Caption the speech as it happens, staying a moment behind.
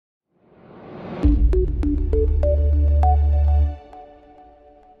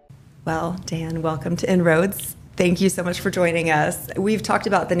Well, Dan, welcome to Inroads. Thank you so much for joining us. We've talked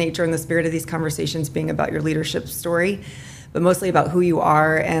about the nature and the spirit of these conversations being about your leadership story, but mostly about who you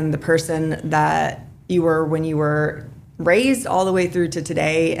are and the person that you were when you were raised all the way through to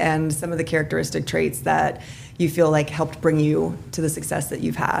today, and some of the characteristic traits that you feel like helped bring you to the success that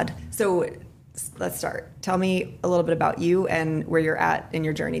you've had. So let's start. Tell me a little bit about you and where you're at in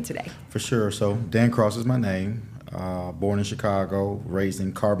your journey today. For sure. So Dan Cross is my name. Born in Chicago, raised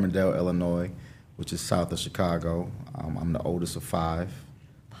in Carbondale, Illinois, which is south of Chicago. I'm the oldest of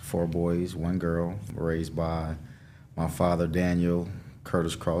four boys, one girl, raised by my father, Daniel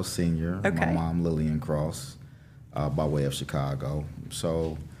Curtis Cross Sr., my mom, Lillian Cross, by way of Chicago.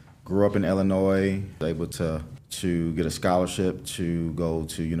 So grew up in Illinois, able to get a scholarship to go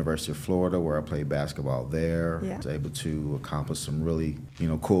to University of Florida, where I played basketball there. Yeah. Was able to accomplish some really,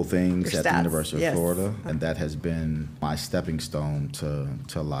 cool things Your at the stats. University Yes. of Florida, and that has been my stepping stone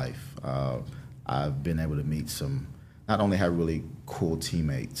to life. I've been able to meet not only have really cool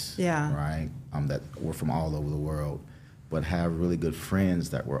teammates, right, that were from all over the world, but have really good friends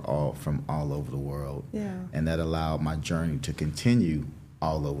that were all from all over the world. Yeah. And that allowed my journey to continue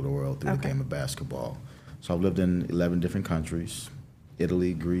all over the world through the game of basketball. So I've lived in 11 different countries: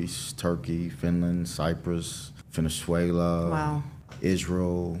 Italy, Greece, Turkey, Finland, Cyprus, Venezuela,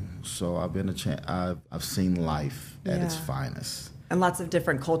 Israel. So I've seen life at its finest. And lots of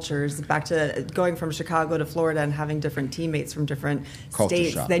different cultures. Back to going from Chicago to Florida and having different teammates from different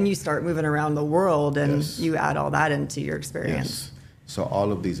states. Shock. Then you start moving around the world, and you add all that into your experience. Yes. So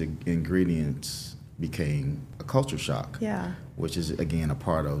all of these ingredients became a culture shock. Yeah. Which is, again, a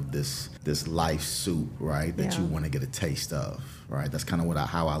part of this life soup, right, that you want to get a taste of, right? That's kind of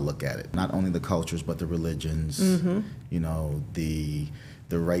how I look at it. Not only the cultures, but the religions, the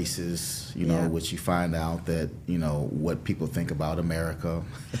races, which you find out that, what people think about America,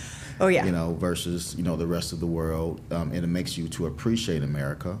 versus, the rest of the world. And it makes you to appreciate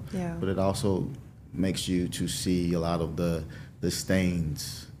America, but it also makes you to see a lot of the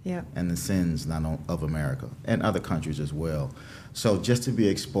stains and the sins of America and other countries as well. So just to be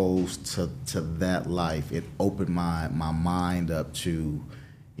exposed to that life, it opened my mind up to,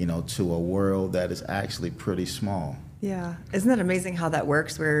 to a world that is actually pretty small. Yeah. Isn't that amazing how that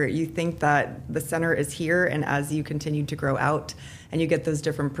works, where you think that the center is here, and as you continue to grow out and you get those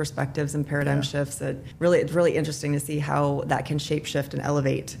different perspectives and paradigm shifts, it's really interesting to see how that can shape shift and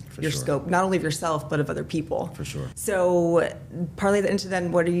elevate your scope, not only of yourself, but of other people. For sure. So parlay that into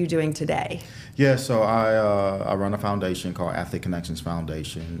then, what are you doing today? Yeah, so I run a foundation called Athlete Connections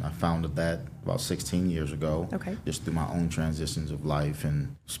Foundation. I founded that about 16 years ago. Okay. Just through my own transitions of life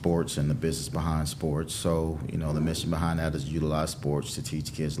and sports and the business behind sports. So, the mission behind that is utilize sports to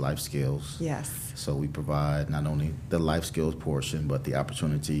teach kids life skills. Yes. So we provide not only the life skills portion, but the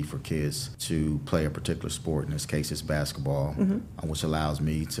opportunity for kids to play a particular sport. In this case, it's basketball, which allows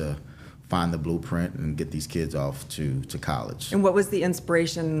me to find the blueprint and get these kids off to college. And what was the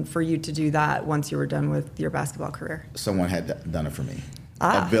inspiration for you to do that once you were done with your basketball career? Someone had done it for me.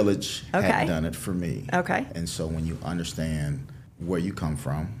 A village had done it for me. Okay. And so when you understand where you come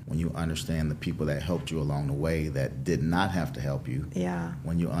from, when you understand the people that helped you along the way that did not have to help you,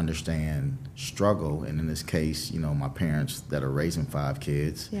 when you understand struggle, and in this case, my parents that are raising 5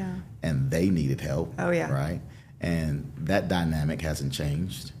 kids, and they needed help, right? And that dynamic hasn't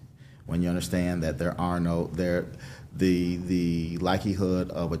changed. When you understand that the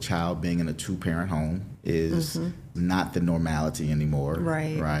likelihood of a child being in a 2-parent home is not the normality anymore,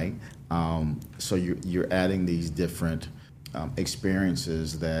 right? So you're adding these different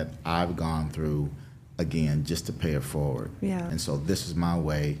experiences that I've gone through, again, just to pay it forward. Yeah. And so this is my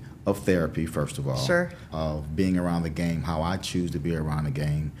way of therapy, first of all, of being around the game, how I choose to be around the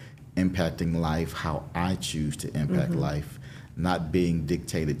game, impacting life, how I choose to impact life, not being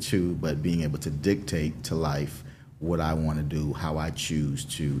dictated to, but being able to dictate to life what I want to do, how I choose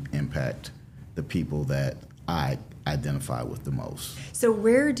to impact the people that I identify with the most. So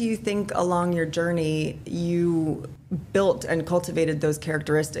where do you think along your journey you built and cultivated those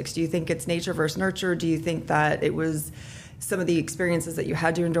characteristics? Do you think it's nature versus nurture? Do you think that it was some of the experiences that you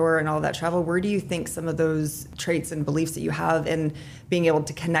had to endure and all that travel? Where do you think some of those traits and beliefs that you have in being able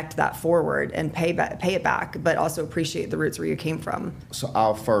to connect that forward and pay it back, but also appreciate the roots where you came from? So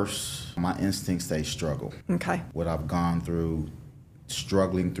my instincts, they struggle. Okay. What I've gone through,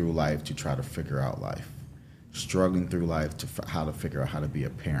 struggling through life to try to figure out life. Struggling through life how to figure out how to be a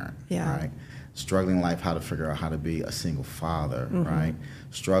parent, right? Struggling in life how to figure out how to be a single father, right?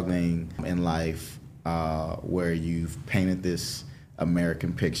 Struggling in life where you've painted this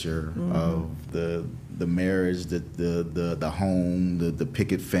American picture of the marriage, the home, the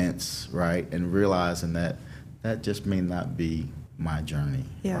picket fence, right? And realizing that just may not be my journey,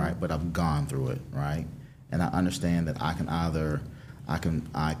 right? But I've gone through it, right? And I understand that I can either I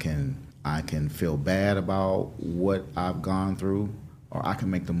can feel bad about what I've gone through, or I can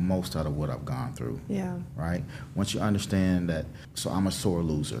make the most out of what I've gone through. Yeah. Right? Once you understand that, so I'm a sore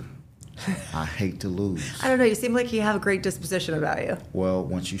loser. I hate to lose. I don't know, you seem like you have a great disposition about you. Well,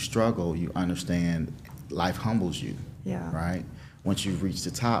 once you struggle, you understand life humbles you. Yeah. Right? Once you reach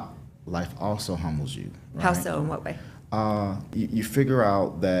the top, life also humbles you. Right? How so? In what way? You figure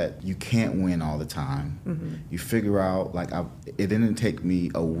out that you can't win all the time. Mm-hmm. You figure out, like, it didn't take me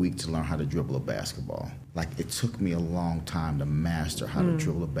a week to learn how to dribble a basketball. Like, it took me a long time to master how to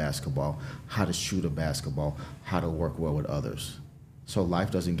dribble a basketball, how to shoot a basketball, how to work well with others. So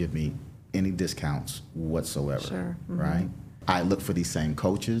life doesn't give me any discounts whatsoever. Sure. Mm-hmm. Right? I look for these same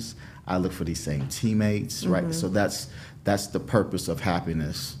coaches. I look for these same teammates. Mm-hmm. Right? So that's the purpose of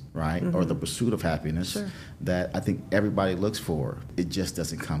happiness. Right? Mm-hmm. Or the pursuit of happiness that I think everybody looks for. It just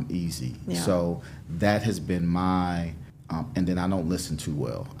doesn't come easy. Yeah. So that has been my, and then I don't listen too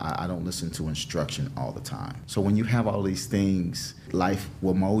well. I don't listen to instruction all the time. So when you have all these things, life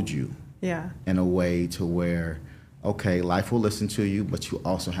will mold you in a way to where, okay, life will listen to you, but you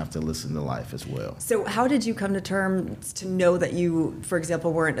also have to listen to life as well. So how did you come to terms to know that you, for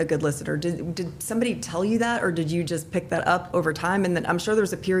example, weren't a good listener? Did somebody tell you that, or did you just pick that up over time? And then I'm sure there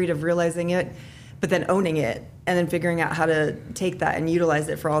was a period of realizing it, but then owning it, and then figuring out how to take that and utilize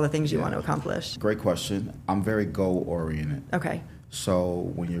it for all the things you want to accomplish. Great question. I'm very goal-oriented. Okay.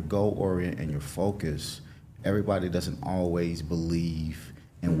 So when you're goal-oriented and you're focused, everybody doesn't always believe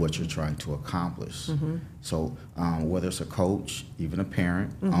in what you're trying to accomplish. Mm-hmm. So whether it's a coach, even a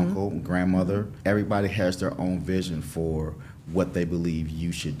parent, uncle, grandmother, everybody has their own vision for what they believe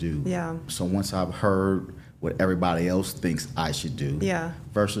you should do. Yeah. So once I've heard what everybody else thinks I should do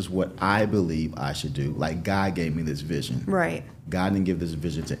versus what I believe I should do, like God gave me this vision. Right. God didn't give this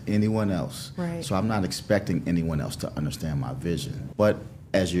vision to anyone else. Right. So I'm not expecting anyone else to understand my vision. But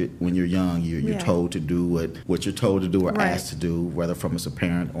when you're young, you're told to do what you're told to do or asked to do, whether from as a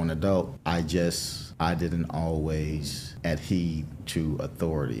parent or an adult. I didn't always adhere to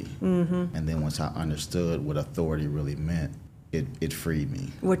authority. Mm-hmm. And then once I understood what authority really meant, it freed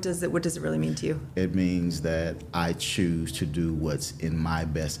me. What does it really mean to you? It means that I choose to do what's in my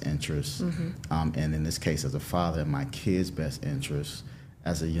best interest, and in this case, as a father, in my kids' best interest.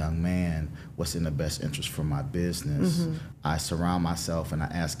 As a young man, what's in the best interest for my business. Mm-hmm. I surround myself and I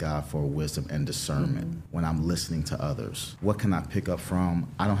ask God for wisdom and discernment when I'm listening to others. What can I pick up from?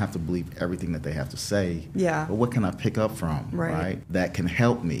 I don't have to believe everything that they have to say, but what can I pick up from, right? That can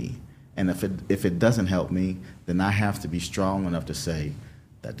help me. And if it doesn't help me, then I have to be strong enough to say,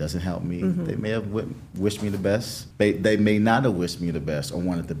 that doesn't help me. Mm-hmm. They may have wished me the best. They may not have wished me the best or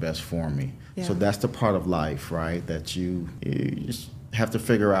wanted the best for me. Yeah. So that's the part of life, right, that you just have to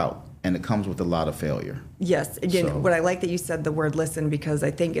figure out, and it comes with a lot of failure. Yes. Again, what I like that you said the word listen, because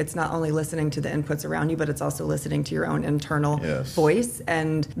I think it's not only listening to the inputs around you, but it's also listening to your own internal voice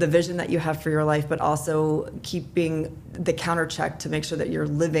and the vision that you have for your life, but also keeping the counter check to make sure that you're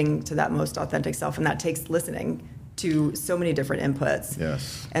living to that most authentic self, and that takes listening to so many different inputs.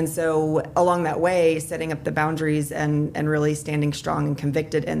 Yes. And so along that way, setting up the boundaries and really standing strong and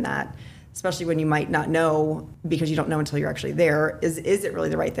convicted in that, especially when you might not know, because you don't know until you're actually there, is it really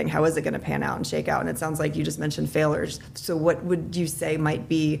the right thing? How is it going to pan out and shake out? And it sounds like you just mentioned failures. So what would you say might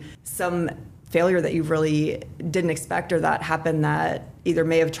be some failure that you really didn't expect, or that happened that either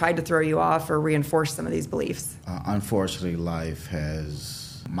may have tried to throw you off or reinforce some of these beliefs? Unfortunately,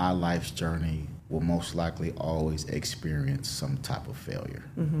 my life's journey will most likely always experience some type of failure.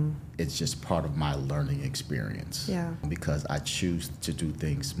 Mm-hmm. It's just part of my learning experience. Yeah. Because I choose to do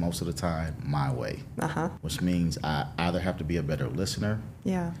things most of the time my way. Uh-huh. Which means I either have to be a better listener,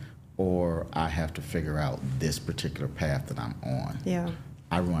 or I have to figure out this particular path that I'm on. Yeah.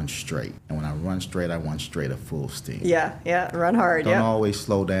 I run straight. And when I run straight at full steam. Yeah, run hard. Don't always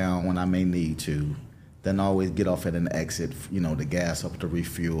slow down when I may need to. Then always get off at an exit, the gas up to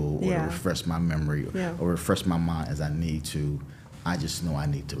refuel or to refresh my memory or refresh my mind as I need to. I just know I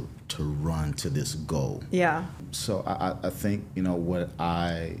need to run to this goal. Yeah. So I think, what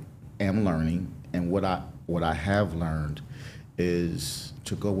I am learning and what I have learned is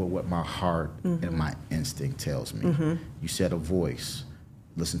to go with what my heart and my instinct tells me. Mm-hmm. You said a voice.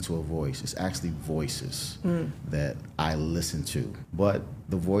 Listen to a voice. It's actually voices that I listen to. But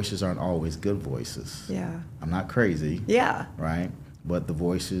the voices aren't always good voices. Yeah. I'm not crazy. Yeah. Right? but the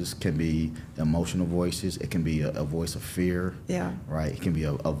voices can be emotional voices. It can be a voice of fear, right? It can be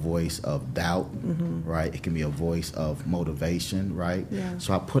a voice of doubt, right? It can be a voice of motivation, right?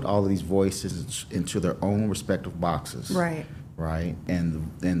 So I put all of these voices into their own respective boxes, right?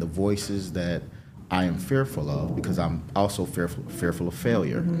 And the voices that I am fearful of, because I'm also fearful of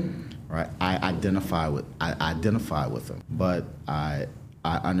failure, right? I identify with them, but I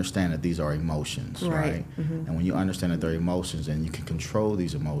understand that these are emotions, right? And when you understand that they're emotions and you can control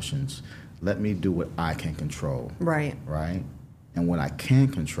these emotions, let me do what I can control, right? And what I can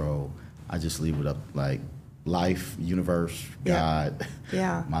control, I just leave it up, like life, universe, God,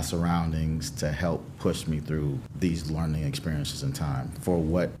 my surroundings, to help push me through these learning experiences in time for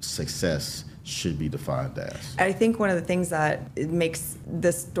what success should be defined as. I think one of the things that makes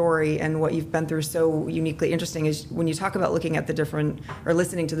this story and what you've been through so uniquely interesting is when you talk about looking at the different, or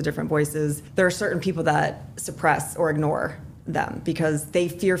listening to the different voices, there are certain people that suppress or ignore them because they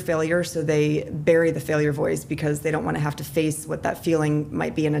fear failure, so they bury the failure voice because they don't want to have to face what that feeling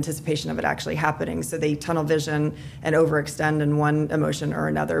might be in anticipation of it actually happening. So they tunnel vision and overextend in one emotion or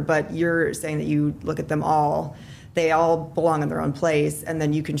another. But you're saying that you look at them all, they all belong in their own place, and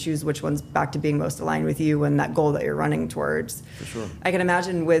then you can choose which one's back to being most aligned with you and that goal that you're running towards. For sure. I can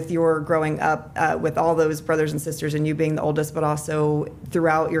imagine with your growing up with all those brothers and sisters and you being the oldest, but also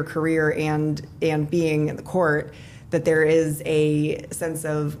throughout your career and being in the court, that there is a sense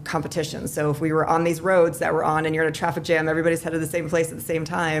of competition. So if we were on these roads that we're on and you're in a traffic jam, everybody's headed the same place at the same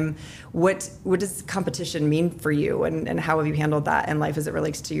time, what does competition mean for you, and how have you handled that in life as it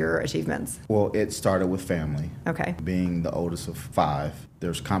relates to your achievements? Well, it started with family. Okay. Being the oldest of 5,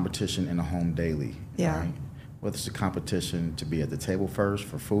 there's competition in the home daily. Right? Whether it's a competition to be at the table first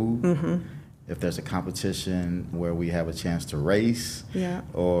for food, if there's a competition where we have a chance to race,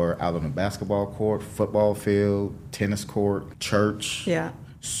 or out on a basketball court, football field, tennis court, church,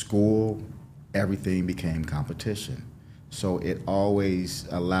 school, everything became competition. So it always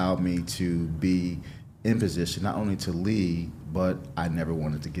allowed me to be in position not only to lead, but I never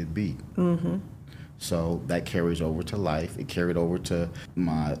wanted to get beat. So that carries over to life. It carried over to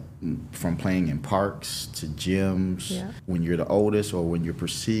from playing in parks to gyms. When you're the oldest, or when you're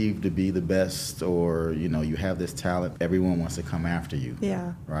perceived to be the best, or you have this talent, everyone wants to come after you.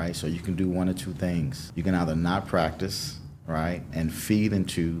 Right? So you can do one or two things. You can either not practice, right, and feed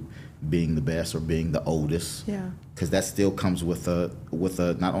into being the best or being the oldest. Because that still comes with a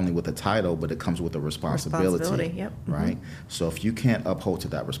not only with a title, but it comes with a responsibility. Right? So if you can't uphold to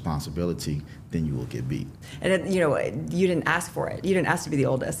that responsibility, then you will get beat. And you didn't ask for it. You didn't ask to be the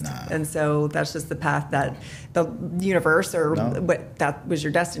oldest. And so that's just the path that the universe, or what, that was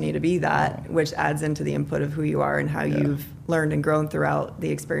your destiny to be that, which adds into the input of who you are and how you've learned and grown throughout the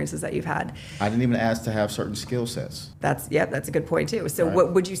experiences that you've had. I didn't even ask to have certain skill sets. That's a good point too. So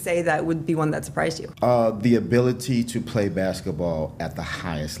what would you say that would be one that surprised you? The ability to play basketball at the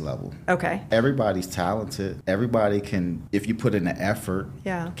highest level. Okay. Everybody's talented. Everybody can, if you put in the effort,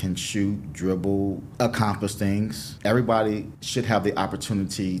 can shoot, dribble, accomplish things. Everybody should have the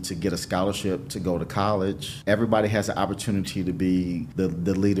opportunity to get a scholarship to go to college. Everybody has the opportunity to be the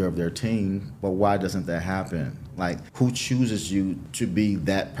leader of their team. But why doesn't that happen? Like, who chooses you to be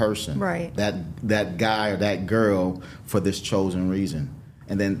that person? Right. That guy or that girl for this chosen reason?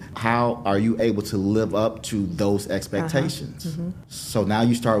 And then how are you able to live up to those expectations? So now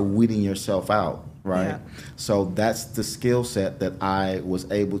you start weeding yourself out, right? So that's the skill set that I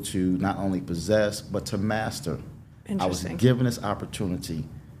was able to not only possess, but to master. I was given this opportunity,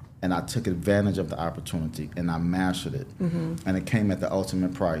 and I took advantage of the opportunity, and I mastered it. And it came at the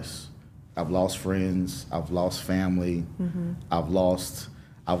ultimate price. I've lost friends, I've lost family, I've lost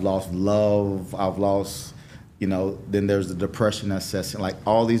love, I've lost, then there's the depression that sets in. Like,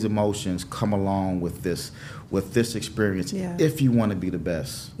 all these emotions come along with this experience if you want to be the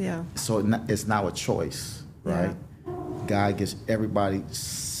best. So it's now a choice, right? God gives everybody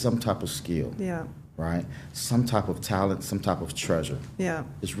some type of skill, right? Some type of talent, some type of treasure.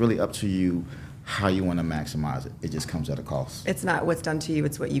 It's really up to you how you want to maximize it. It just comes at a cost. It's not what's done to you,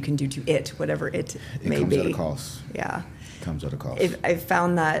 it's what you can do to it, whatever it may be. It comes at a cost. It comes at a cost. I've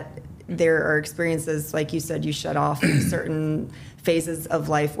found that there are experiences, like you said, you shut off certain phases of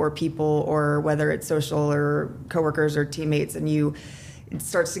life or people, or whether it's social or coworkers or teammates, and it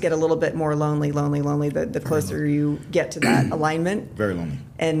starts to get a little bit more lonely the closer you get to that alignment. Very lonely.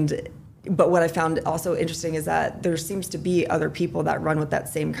 And But what I found also interesting is that there seems to be other people that run with that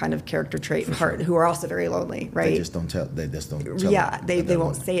same kind of character trait and heart who are also very lonely, right? They just don't tell. They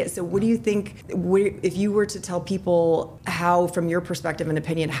won't say it. So what do you think, if you were to tell people how, from your perspective and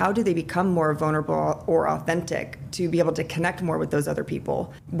opinion, how do they become more vulnerable or authentic to be able to connect more with those other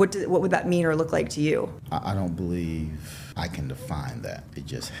people? What would that mean or look like to you? I don't believe I can define that. It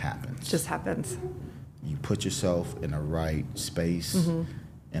just happens. Just happens. You put yourself in the right space,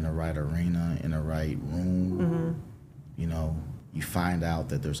 in the right arena, in the right room, you find out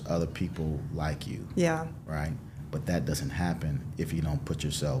that there's other people like you. Yeah. Right? But that doesn't happen if you don't put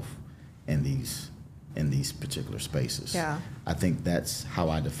yourself in these particular spaces. Yeah. I think that's how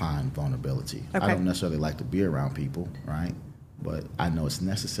I define vulnerability. Okay. I don't necessarily like to be around people, right? But I know it's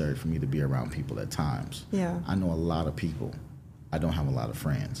necessary for me to be around people at times. Yeah. I know a lot of people. I don't have a lot of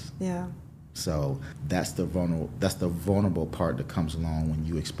friends. Yeah. So that's the vulnerable part that comes along when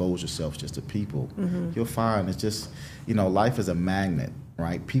you expose yourself just to people. You'll find it's just, life is a magnet,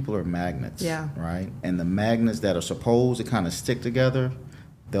 right? People are magnets, right? And the magnets that are supposed to kind of stick together,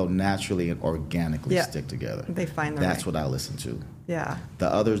 they'll naturally and organically stick together. They find their That's way. what I listen to. Yeah.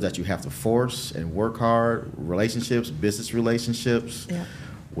 The others that you have to force and work hard, relationships, business relationships,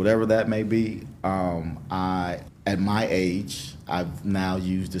 whatever that may be, at my age, I've now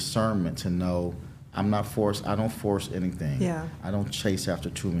used discernment to know I don't force anything. Yeah. I don't chase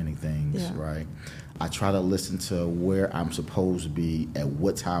after too many things, right? I try to listen to where I'm supposed to be, at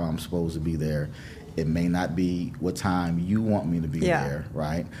what time I'm supposed to be there. It may not be what time you want me to be there,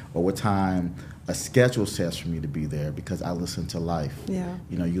 right? Or what time a schedule says for me to be there, because I listen to life. Yeah.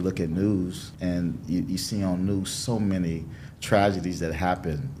 You look at news and you see on news so many tragedies that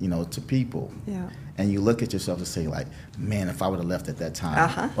happen, to people. Yeah. And you look at yourself and say, like, man, if I would have left at that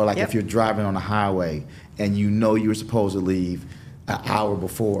time. Or if you're driving on a highway and you were supposed to leave an hour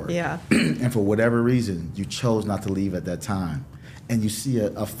before. Yeah. And for whatever reason, you chose not to leave at that time. And you see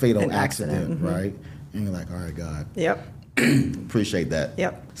a fatal accident, right? And you're like, all right, God. Yep. Appreciate that.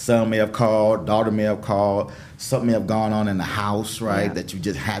 Yep. Son may have called, daughter may have called, something may have gone on in the house, right? Yeah. That you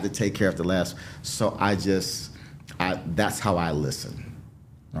just had to take care of the last. So that's how I listen.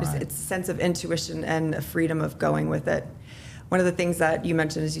 Right. It's a sense of intuition and a freedom of going with it. One of the things that you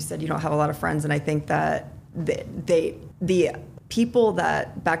mentioned is you said you don't have a lot of friends, and I think that the people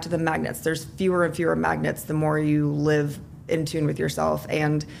that, back to the magnets, there's fewer and fewer magnets the more you live in tune with yourself.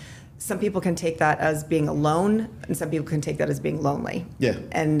 And some people can take that as being alone, and some people can take that as being lonely. Yeah,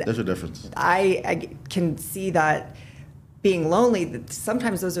 and there's a difference. I can see that being lonely,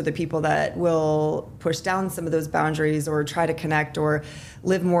 sometimes those are the people that will push down some of those boundaries or try to connect or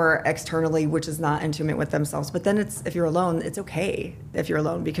live more externally, which is not intimate with themselves. But then if you're alone, it's okay if you're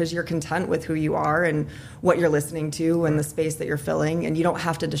alone, because you're content with who you are and what you're listening to and the space that you're filling. And you don't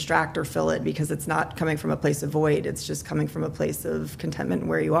have to distract or fill it, because it's not coming from a place of void. It's just coming from a place of contentment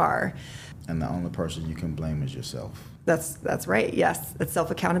where you are. And the only person you can blame is yourself. That's right. Yes. It's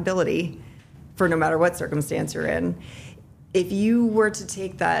self-accountability for no matter what circumstance you're in. If you were to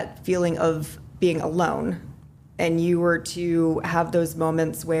take that feeling of being alone and you were to have those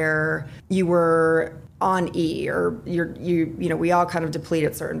moments where you were on E, or we all kind of deplete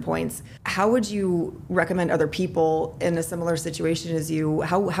at certain points, how would you recommend other people in a similar situation as you?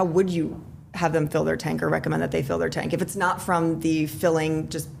 How would you have them fill their tank, or recommend that they fill their tank, if it's not from the filling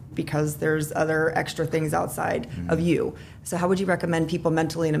just because there's other extra things outside of you? So how would you recommend people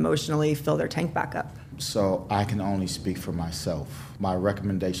mentally and emotionally fill their tank back up? So I can only speak for myself. My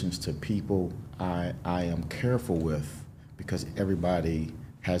recommendations to people, I am careful with, because everybody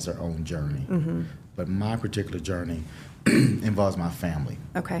has their own journey. But my particular journey involves my family.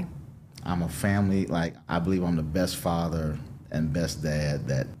 Okay. I'm a family, I believe I'm the best father and best dad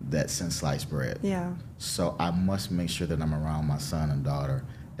that since sliced bread. Yeah. So I must make sure that I'm around my son and daughter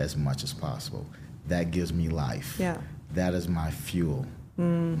as much as possible. That gives me life. Yeah. That is my fuel.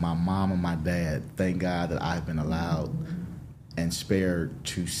 My mom and my dad, thank God that I've been allowed and spared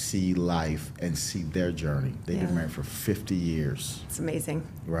to see life and see their journey. They've been married for 50 years. It's amazing.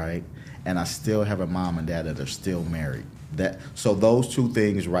 Right? And I still have a mom and dad that are still married. So those two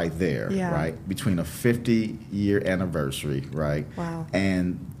things right there, right? Between a 50-year anniversary, right? Wow.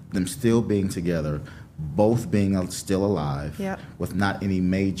 And them still being together, both being still alive, with not any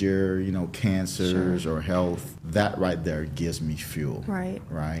major, cancers or health. That right there gives me fuel. Right.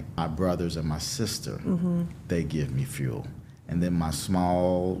 Right. My brothers and my sister, they give me fuel. And then my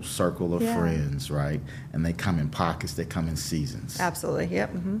small circle of friends, right? And they come in pockets, they come in seasons. Absolutely.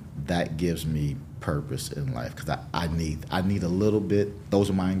 Yep. That gives me purpose in life, because I need a little bit. Those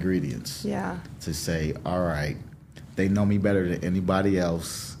are my ingredients. Yeah. To say, all right, they know me better than anybody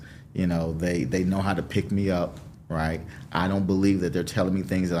else. They know how to pick me up. Right, I don't believe that they're telling me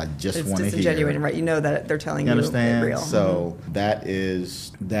things that I just want to hear. It's disingenuine, right? You know that they're telling you understand? Real. So that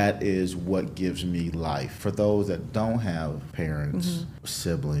is what gives me life. For those that don't have parents,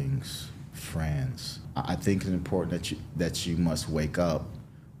 siblings, friends, I think it's important that you must wake up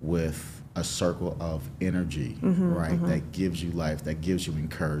with a circle of energy, right? That gives you life, that gives you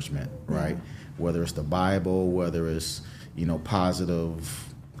encouragement, right? Whether it's the Bible, whether it's positive,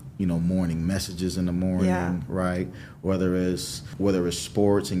 morning messages in the morning, right? Whether it's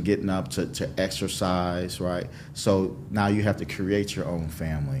sports and getting up to exercise, right? So now you have to create your own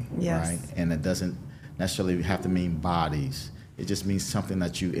family, right? And it doesn't necessarily have to mean bodies. It just means something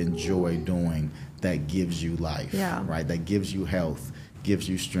that you enjoy doing that gives you life, right? That gives you health, gives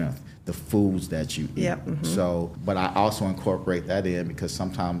you strength, the foods that you eat. So, but I also incorporate that in because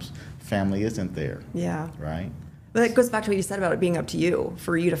sometimes family isn't there, right? But it goes back to what you said about it being up to you,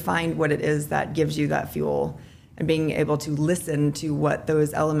 for you to find what it is that gives you that fuel and being able to listen to what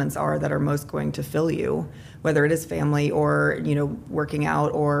those elements are that are most going to fill you, whether it is family or, working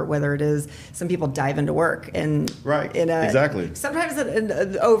out, or whether it is some people dive into work and exactly. Sometimes in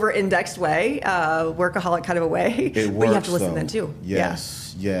an over-indexed way, workaholic kind of a way. It works, but you have to listen then too.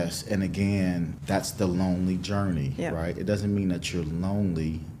 Yes. And again, that's the lonely journey, right? It doesn't mean that you're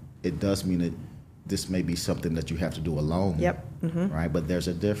lonely. It does mean that this may be something that you have to do alone, right? But there's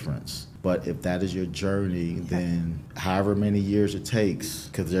a difference. But if that is your journey, then however many years it takes,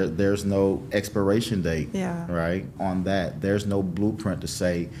 because there's no expiration date, right, on that. There's no blueprint to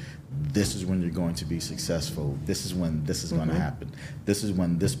say, this is when you're going to be successful. This is when this is going to happen. This is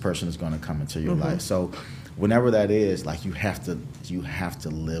when this person is going to come into your life. So whenever that is, like, you have to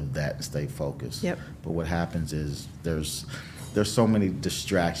live that and stay focused. But what happens is there's so many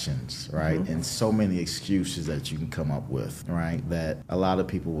distractions, right? And so many excuses that you can come up with, right? That a lot of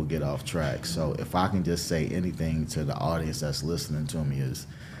people will get off track. So if I can just say anything to the audience that's listening to me is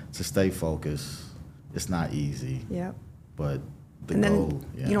to stay focused. It's not easy. But the goal.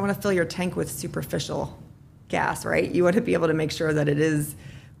 You don't want to fill your tank with superficial gas, right? You want to be able to make sure that it is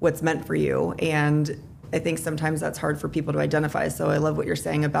what's meant for you. And I think sometimes that's hard for people to identify. So I love what you're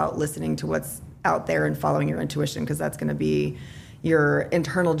saying about listening to what's out there and following your intuition, because that's going to be your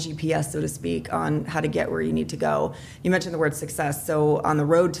internal GPS, so to speak, on how to get where you need to go. You mentioned the word success. So on the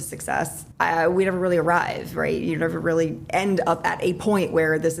road to success, we never really arrive, right? You never really end up at a point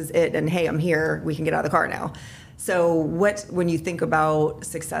where this is it and, hey, I'm here, we can get out of the car now. So when you think about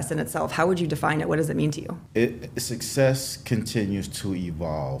success in itself, how would you define it? What does it mean to you? Success continues to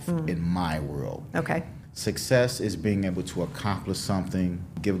evolve in my world. Okay. Success is being able to accomplish something,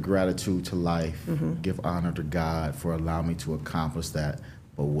 give gratitude to life, give honor to God for allowing me to accomplish that.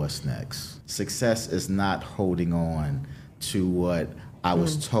 But what's next? Success is not holding on to what I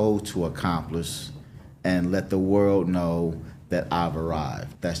was told to accomplish and let the world know that I've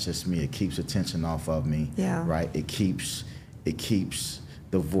arrived. That's just me. It keeps attention off of me, right? It keeps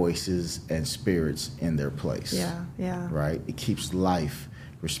the voices and spirits in their place, right? It keeps life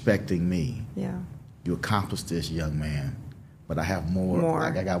respecting me. You accomplished this, young man, but I have more.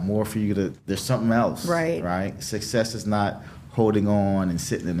 Like, I got more for you there's something else, right? Success is not holding on and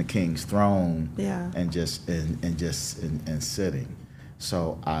sitting in the king's throne, and just sitting.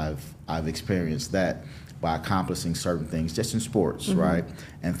 So I've experienced that by accomplishing certain things just in sports, right?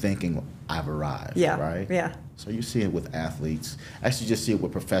 And thinking I've arrived, right? So you see it with athletes. Actually, just see it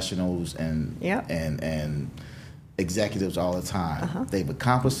with professionals and executives all the time. They've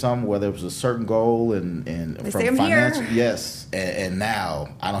accomplished something, whether it was a certain goal and from financial, and now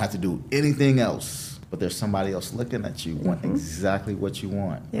I don't have to do anything else. But there's somebody else looking at you, want exactly what you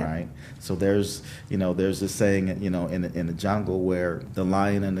want, right? So there's this saying, in the jungle where the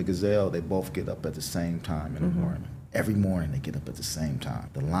lion and the gazelle, they both get up at the same time in the morning. Every morning they get up at the same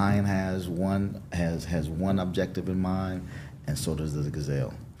time. The lion has one objective in mind, and so does the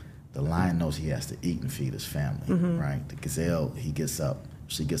gazelle. The lion knows he has to eat and feed his family, right? The gazelle, she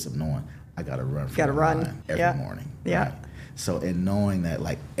gets up knowing, I got to run from the lion every morning. Right? So in knowing that,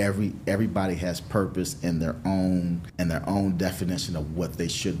 like, everybody has purpose in their own definition of what they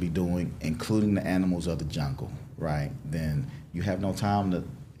should be doing, including the animals of the jungle, right? Then you have no time to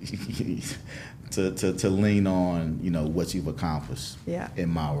lean on, what you've accomplished in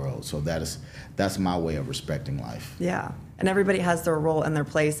my world. So that's my way of respecting life. And everybody has their role and their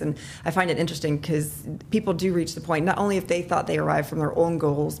place. And I find it interesting because people do reach the point, not only if they thought they arrived from their own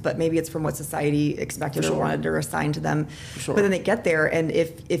goals, but maybe it's from what society expected or wanted or assigned to them. But then they get there, and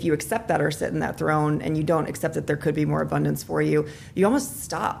if you accept that or sit in that throne and you don't accept that there could be more abundance for you, you almost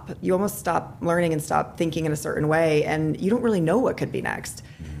stop. You almost stop learning and stop thinking in a certain way, and you don't really know what could be next.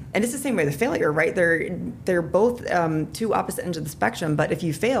 And it's the same way with failure, right? They're both two opposite ends of the spectrum, but if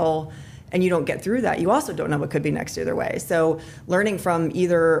you fail and you don't get through that, you also don't know what could be next either way. So learning from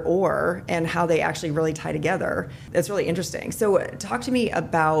either or and how they actually really tie together, it's really interesting. So talk to me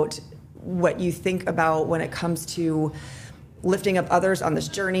about what you think about when it comes to lifting up others on this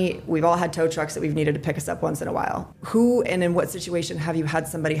journey. We've all had tow trucks that we've needed to pick us up once in a while. Who and in what situation have you had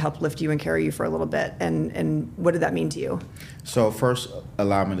somebody help lift you and carry you for a little bit? And what did that mean to you? So first,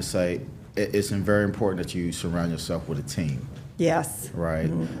 allow me to say, it's very important that you surround yourself with a team. Yes. Right?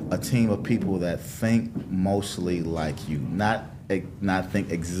 A team of people that think mostly like you, not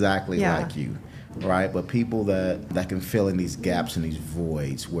think exactly like you. Right, but people that can fill in these gaps and these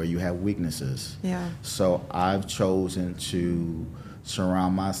voids where you have weaknesses. Yeah. So I've chosen to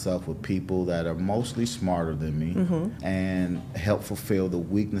surround myself with people that are mostly smarter than me and help fulfill the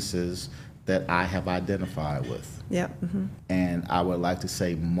weaknesses that I have identified with. Yep. And I would like to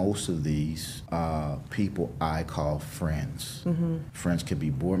say most of these people I call friends. Friends could be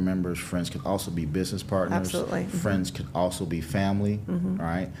board members. Friends could also be business partners. Absolutely. Friends could also be family,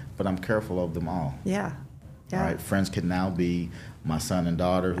 right? But I'm careful of them all. Yeah. Yeah. Right? Friends could now be my son and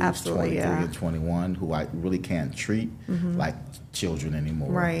daughter who's Absolutely, 23 and 21, who I really can't treat like children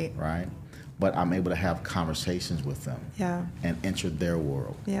anymore. Right. Right? But I'm able to have conversations with them and enter their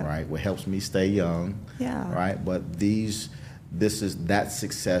world, right? What helps me stay young, right? But this is that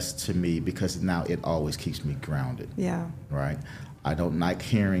success to me because now it always keeps me grounded, right? I don't like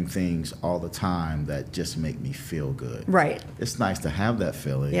hearing things all the time that just make me feel good. Right. It's nice to have that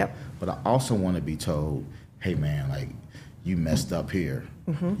feeling, but I also want to be told, hey man, like you messed up here.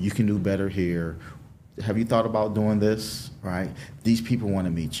 You can do better here. Have you thought about doing this, right? These people want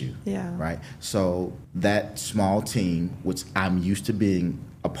to meet you, right? So that small team, which I'm used to being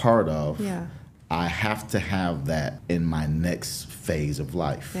a part of, I have to have that in my next phase of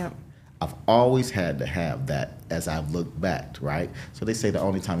life. I've always had to have that as I've looked back, right? So they say the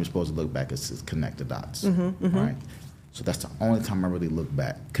only time you're supposed to look back is to connect the dots, right? So that's the only time I really look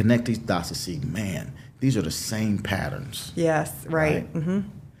back. Connect these dots to see, man, these are the same patterns. Yes, right.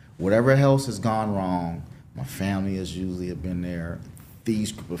 Whatever else has gone wrong, my family has usually been there.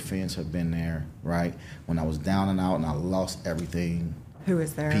 These group of friends have been there, right? When I was down and out and I lost everything. Who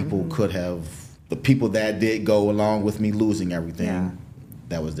was there? People could have, the people that did go along with me losing everything,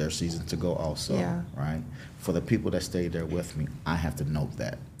 that was their season to go also, right? For the people that stayed there with me, I have to note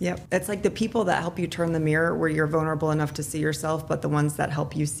that. Yep. It's like the people that help you turn the mirror where you're vulnerable enough to see yourself, but the ones that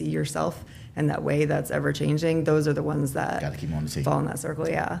help you see yourself in that way that's ever changing, those are the ones that gotta keep on the team. Fall in that circle,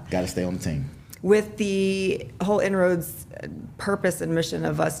 Gotta stay on the team. With the whole Inroads purpose and mission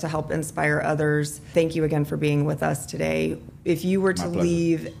of us to help inspire others, thank you again for being with us today. If you were to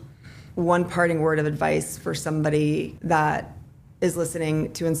leave one parting word of advice for somebody that is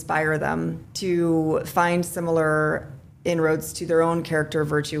listening to inspire them to find similar inroads to their own character,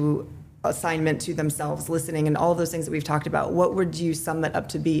 virtue, assignment to themselves, listening, and all of those things that we've talked about, what would you sum that up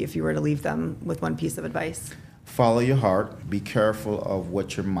to be if you were to leave them with one piece of advice? Follow your heart. Be careful of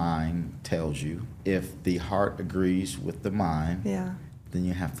what your mind tells you. If the heart agrees with the mind, then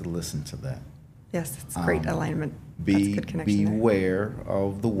you have to listen to that. Yes, it's great alignment. That's a good connection beware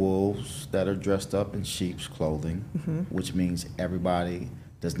of the wolves that are dressed up in sheep's clothing, which means everybody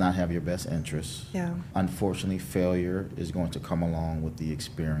does not have your best interests. Unfortunately, failure is going to come along with the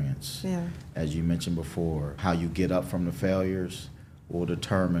experience. As you mentioned before, how you get up from the failures will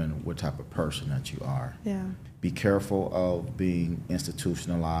determine what type of person that you are. Be careful of being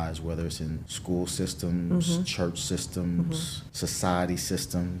institutionalized, whether it's in school systems, church systems, society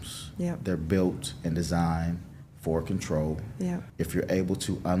systems. They're built and designed for control. If you're able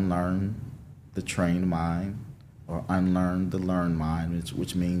to unlearn the trained mind or unlearn the learned mind,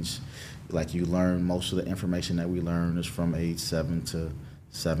 which means like you learn most of the information that we learn is from age 7 to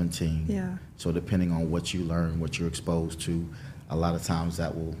 17. So depending on what you learn, what you're exposed to, a lot of times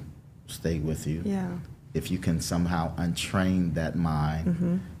that will stay with you. If you can somehow untrain that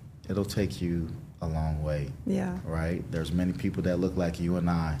mind, it'll take you a long way. Right? There's many people that look like you and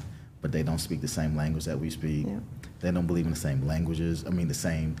I, but they don't speak the same language that we speak. They don't believe in the same languages, the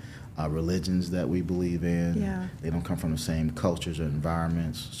same religions that we believe in. They don't come from the same cultures or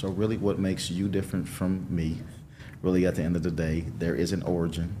environments. So really what makes you different from me, really at the end of the day, there is an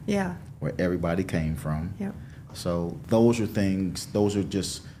origin where everybody came from. So those are things,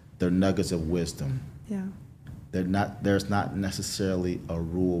 they're nuggets of wisdom. There's not necessarily a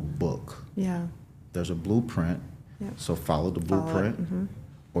rule book. There's a blueprint, so follow the blueprint,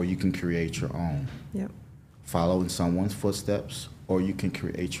 or you can create your own. Follow in someone's footsteps, or you can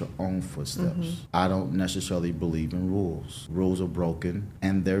create your own footsteps. I don't necessarily believe in rules. Rules are broken,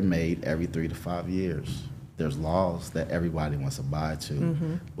 and they're made every 3 to 5 years. There's laws that everybody wants to abide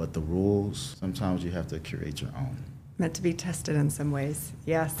to, but the rules, sometimes you have to create your own. Meant to be tested in some ways.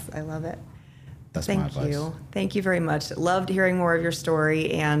 Yes, I love it. That's my advice. Thank you. Thank you very much. Loved hearing more of your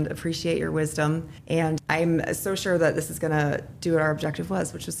story and appreciate your wisdom. And I'm so sure that this is going to do what our objective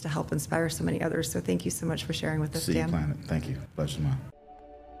was, which was to help inspire so many others. So thank you so much for sharing with us, Dan. See you, Planet. Thank you. Pleasure's mine.